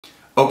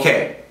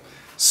Okay,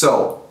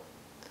 so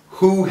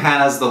who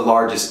has the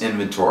largest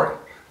inventory?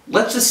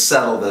 Let's just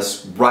settle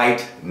this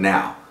right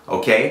now,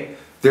 okay?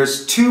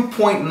 There's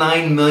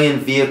 2.9 million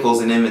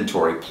vehicles in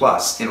inventory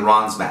plus in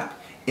ronsmap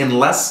in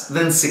less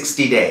than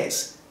 60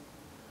 days,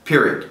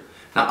 period.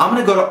 Now I'm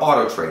going to go to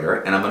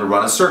autotrader and I'm going to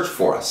run a search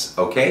for us,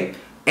 okay?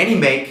 Any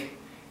make,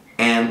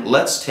 and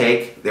let's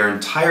take their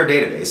entire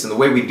database. And the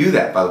way we do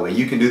that, by the way,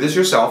 you can do this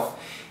yourself.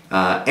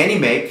 Any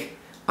make,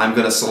 I'm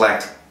going to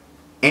select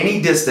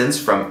any distance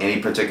from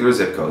any particular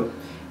zip code,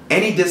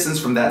 any distance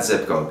from that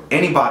zip code,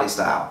 any body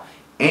style,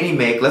 any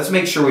make. Let's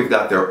make sure we've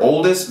got their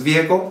oldest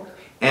vehicle,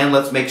 and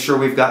let's make sure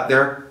we've got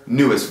their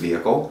newest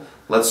vehicle.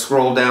 Let's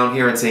scroll down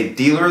here and say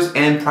dealers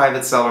and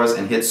private sellers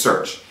and hit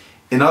search.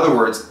 In other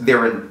words,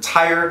 their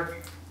entire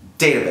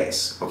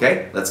database.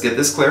 Okay, let's get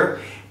this clear.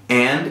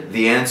 And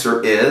the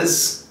answer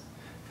is,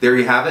 there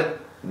you have it,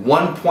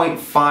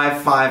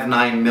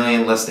 1.559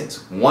 million listings.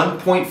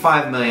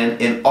 1.5 million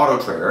in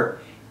autotrader,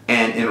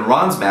 and in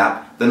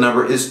ronsmap the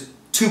number is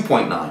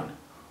 2.9.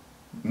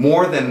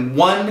 More than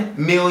 1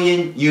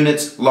 million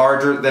units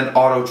larger than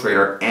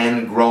autotrader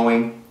and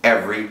growing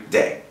every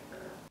day.